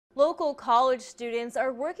Local college students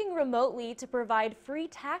are working remotely to provide free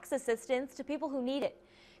tax assistance to people who need it.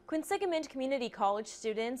 Quinsigamond Community College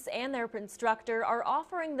students and their instructor are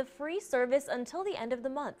offering the free service until the end of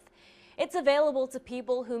the month. It's available to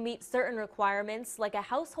people who meet certain requirements like a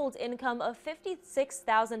household income of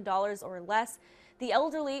 $56,000 or less, the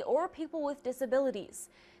elderly, or people with disabilities.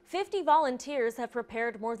 50 volunteers have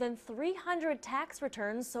prepared more than 300 tax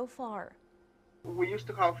returns so far. We used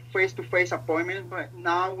to have face-to-face appointments, but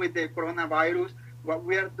now with the coronavirus, what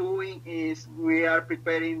we are doing is we are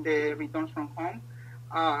preparing the returns from home.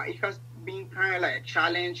 It has been kind of like a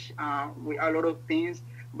challenge with a lot of things,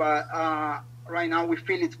 but right now we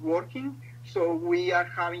feel it's working. So we are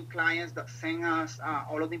having clients that send us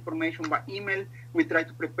all of the information by email. We try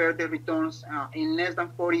to prepare the returns in less than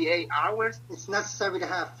 48 hours. It's necessary to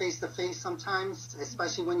have face-to-face sometimes,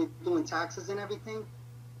 especially when you're doing taxes and everything.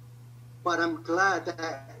 But I'm glad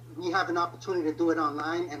that we have an opportunity to do it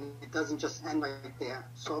online and it doesn't just end right there.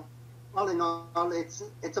 So all in all, it's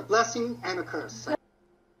a blessing and a curse.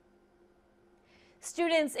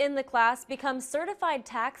 Students in the class become certified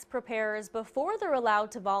tax preparers before they're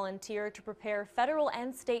allowed to volunteer to prepare federal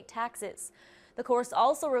and state taxes. The course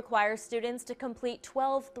also requires students to complete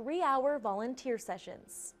 12 three-hour volunteer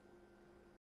sessions.